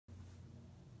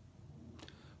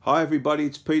Hi everybody,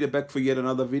 it's Peter back for yet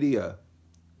another video.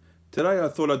 Today I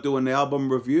thought I'd do an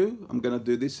album review. I'm going to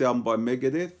do this album by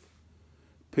Megadeth.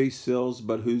 Peace sells,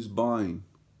 but who's buying?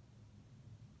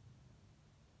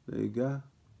 There you go.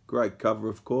 Great cover,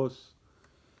 of course.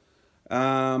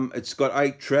 It's got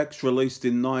 8 tracks released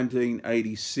in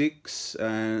 1986.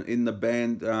 And in the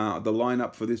band, the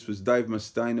lineup for this was Dave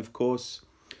Mustaine, of course,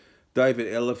 David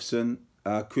Ellefson,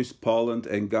 Chris Poland,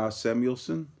 and Gar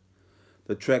Samuelson.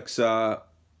 The tracks are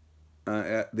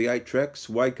the 8 tracks: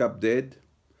 Wake Up Dead,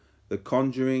 The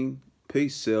Conjuring,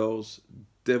 Peace Sells,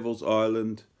 Devil's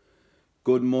Island,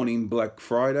 Good Morning Black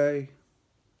Friday,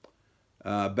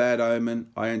 Bad Omen,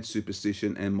 I Ain't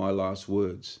Superstition, and My Last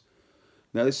Words.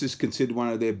 Now this is considered one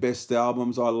of their best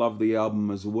albums. I love the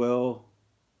album as well.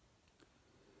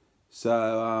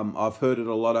 So I've heard it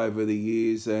a lot over the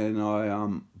years, and I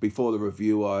before the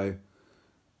review I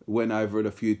went over it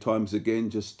a few times again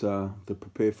just to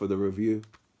prepare for the review.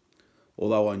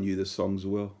 Although I knew the songs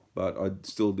well, but I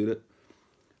still did it.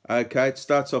 Okay, it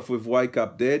starts off with Wake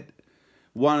Up Dead.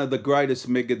 One of the greatest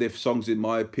Megadeth songs in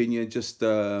my opinion. Just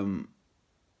tells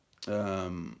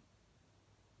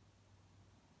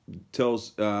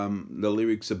the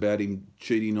lyrics about him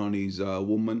cheating on his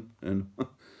woman, and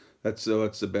that's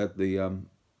about the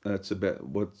that's about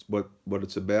what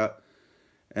it's about.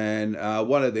 And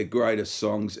one of their greatest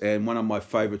songs, and one of my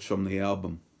favorites from the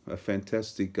album. A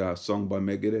fantastic song by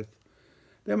Megadeth.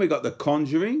 Then we got The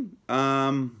Conjuring.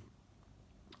 I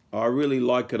really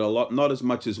like it a lot. Not as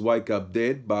much as Wake Up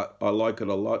Dead, but I like it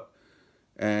a lot.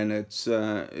 And it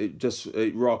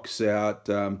rocks out.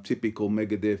 Typical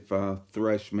Megadeth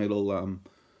thrash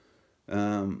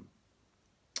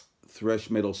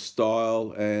metal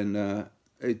style. And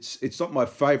it's not my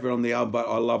favorite on the album, but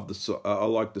I love I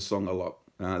like the song a lot.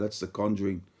 That's The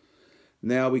Conjuring.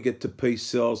 Now we get to Peace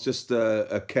Sells. Just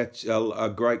a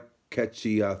great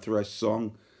catchy thrash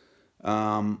song.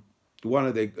 One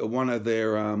of their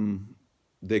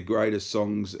greatest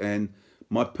songs, and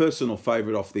my personal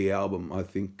favorite off the album, I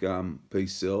think.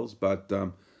 Peace Sells, but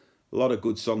a lot of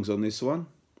good songs on this one,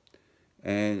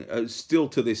 and still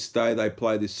to this day they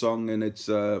play this song, and it's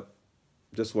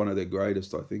just one of their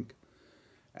greatest, I think.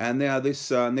 And now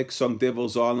this next song,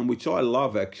 Devil's Island, which I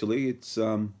love actually. It's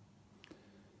a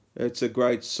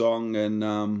great song,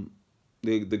 and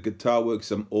the guitar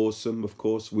works are awesome, of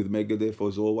course, with Megadeth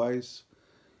as always.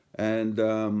 And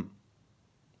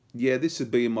yeah, this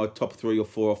would be in my top 3 or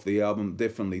 4 off the album.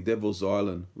 Definitely Devil's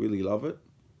Island. Really love it.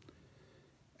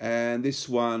 And this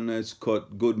one has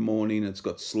got Good Morning. It's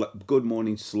got Good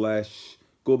Morning /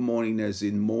 Good Morning as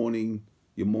in morning.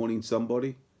 You're mourning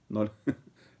somebody. Not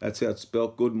that's how it's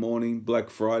spelled. Good Morning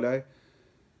Black Friday.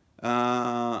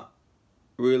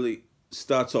 Really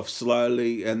starts off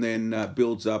slowly and then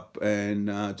builds up and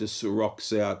just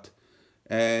rocks out.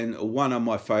 And one of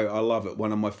my favorite, I love it.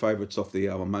 One of my favorites off the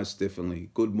album, most definitely.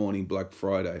 Good Morning Black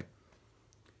Friday.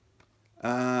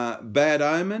 Bad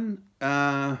Omen.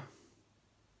 I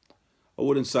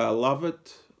wouldn't say I love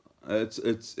it.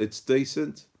 It's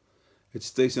decent. It's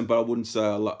decent, but I wouldn't say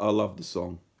I love the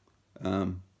song.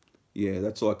 Yeah,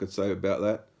 that's all I could say about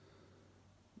that.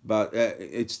 But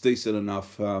it's decent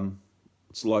enough.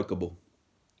 It's likable.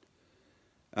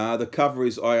 The cover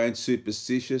is I Ain't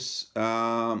Superstitious.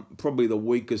 Probably the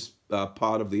weakest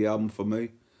part of the album for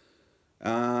me.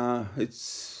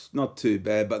 It's not too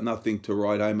bad, but nothing to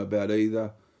write home about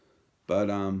either. But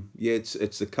yeah,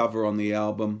 it's the cover on the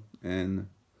album, and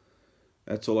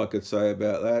that's all I could say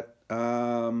about that.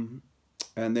 And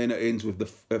then it ends with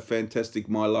the fantastic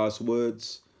My Last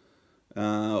Words.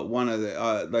 One of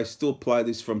they still play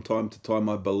this from time to time,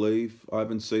 I believe. I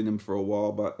haven't seen them for a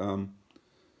while, but I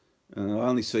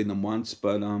only seen them once,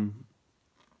 but a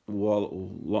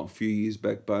few years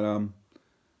back. But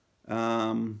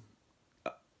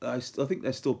I think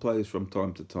they still play this from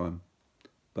time to time.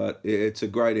 But it's a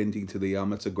great ending to the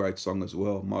album. It's a great song as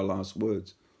well. My Last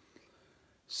Words.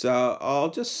 So I'll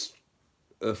just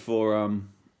I'll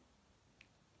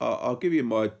give you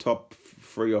my top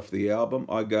 3 off the album.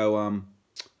 I go and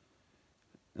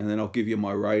then I'll give you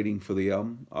my rating for the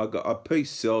album. I got a Peace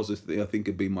Sells. I think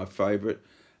it'd be my favorite.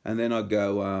 And then I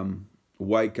go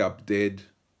Wake Up Dead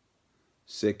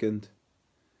second.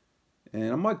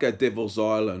 And I might go Devil's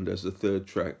Island as the 3rd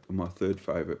track, my 3rd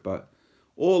favourite. But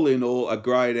all in all, a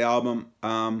great album.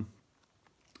 A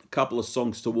couple of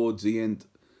songs towards the end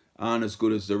aren't as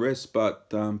good as the rest,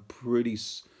 but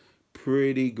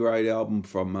pretty great album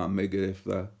from Megadeth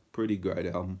though. Pretty great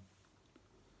album.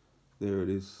 There it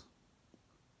is.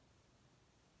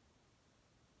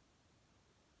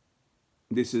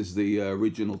 This is the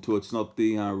original too. It's not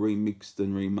the remixed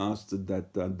and remastered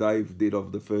that Dave did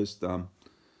of the first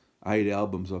 8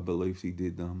 albums, I believe he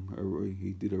did.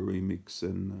 He did a remix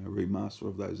and a remaster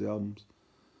of those albums.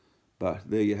 But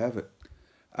there you have it.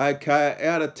 Okay,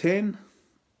 out of 10,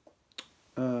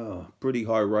 pretty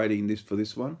high rating for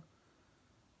this one.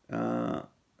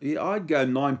 Yeah, I'd go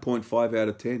 9.5 out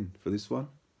of 10 for this one.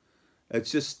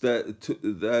 It's just that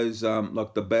those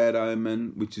like the Bad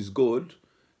Omen, which is good,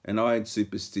 and I Ain't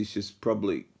Superstitious,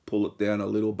 probably pull it down a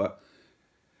little, but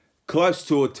close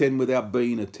to a 10 without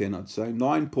being a 10, I'd say.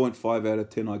 9.5 out of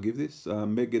 10 I give this.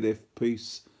 Megadeth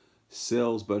Peace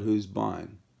sells, but who's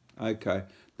buying? Okay.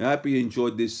 Now, I hope you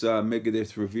enjoyed this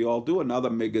Megadeth review. I'll do another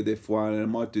Megadeth one, and I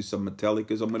might do some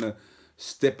Metallicas. I'm going to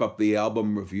step up the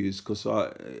album reviews, because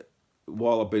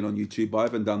while I've been on YouTube, I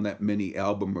haven't done that many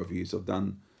album reviews. I've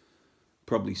done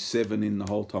probably 7 in the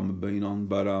whole time I've been on.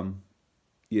 But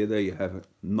yeah, there you have it.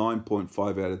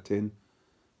 9.5 out of 10.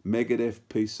 Megadeth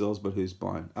Peace sells, but who's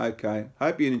buying? Okay.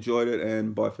 Hope you enjoyed it,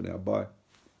 and bye for now. Bye.